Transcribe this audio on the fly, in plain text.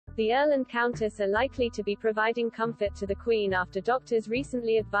The Earl and Countess are likely to be providing comfort to the Queen after doctors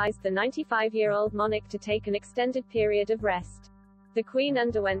recently advised the 95-year-old monarch to take an extended period of rest. The Queen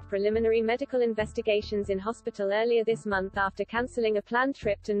underwent preliminary medical investigations in hospital earlier this month after cancelling a planned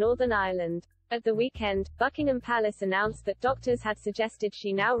trip to Northern Ireland. At the weekend, Buckingham Palace announced that doctors had suggested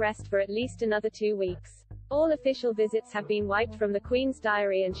she now rest for at least another 2 weeks. All official visits have been wiped from the Queen's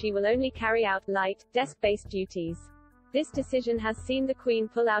diary and she will only carry out light, desk-based duties. This decision has seen the Queen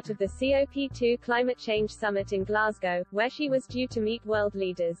pull out of the COP2 climate change summit in Glasgow, where she was due to meet world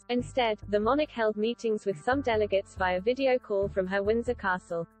leaders. Instead, the monarch held meetings with some delegates via video call from her Windsor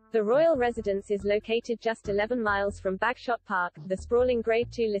castle. The royal residence is located just 11 miles from Bagshot Park, the sprawling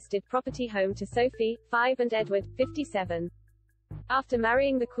Grade 2 listed property home to Sophie, 5 and Edward, 57. After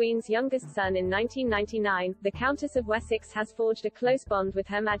marrying the Queen's youngest son in 1999, the Countess of Wessex has forged a close bond with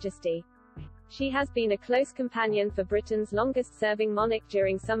Her Majesty. She has been a close companion for Britain's longest-serving monarch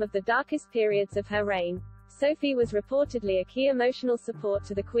during some of the darkest periods of her reign. Sophie was reportedly a key emotional support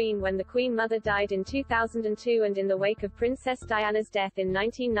to the Queen when the Queen Mother died in 2002 and in the wake of Princess Diana's death in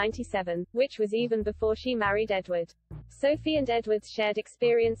 1997, which was even before she married Edward. Sophie and Edward's shared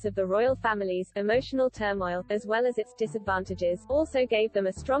experience of the royal family's emotional turmoil, as well as its disadvantages, also gave them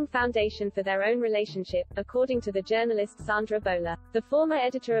a strong foundation for their own relationship, according to the journalist Sandra Boler. The former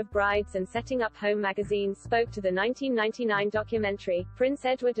editor of Brides and Setting Up Home magazine spoke to the 1999 documentary, Prince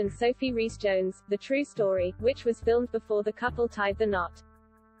Edward and Sophie Rhys-Jones, The True Story, which was filmed before the couple tied the knot.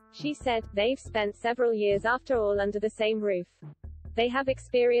 She said, "They've spent several years after all under the same roof. They have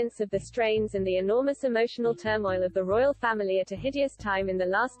experience of the strains and the enormous emotional turmoil of the royal family at a hideous time in the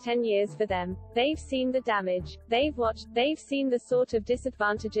last 10 years for them. They've seen the damage. They've watched. They've seen the sort of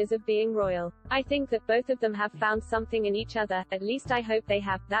disadvantages of being royal. I think that both of them have found something in each other, at least I hope they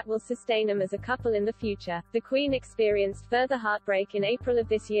have, that will sustain them as a couple in the future." The Queen experienced further heartbreak in April of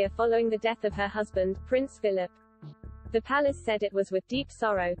this year following the death of her husband, Prince Philip. The palace said it was with deep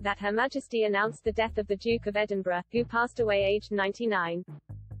sorrow that Her Majesty announced the death of the Duke of Edinburgh, who passed away aged 99.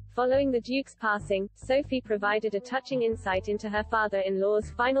 Following the Duke's passing, Sophie provided a touching insight into her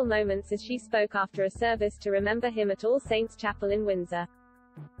father-in-law's final moments as she spoke after a service to remember him at All Saints Chapel in Windsor.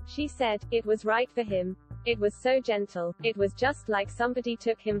 She said, "It was right for him. It was so gentle. It was just like somebody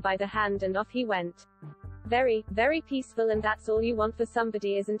took him by the hand and off he went. Very, very peaceful, and that's all you want for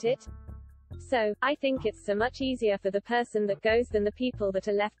somebody, isn't it? So, I think it's so much easier for the person that goes than the people that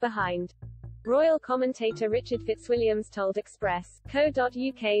are left behind." Royal commentator Richard Fitzwilliams told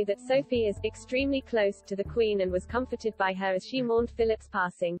Express.co.uk that Sophie is extremely close to the Queen and was comforted by her as she mourned Philip's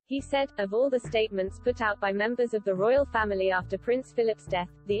passing. He said, "Of all the statements put out by members of the royal family after Prince Philip's death,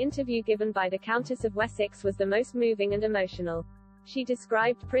 the interview given by the Countess of Wessex was the most moving and emotional. She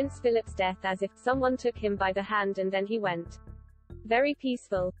described Prince Philip's death as if someone took him by the hand and then he went. Very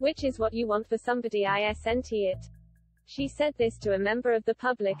peaceful, which is what you want for somebody, isn't it?" She said this to a member of the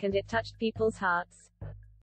public and it touched people's hearts.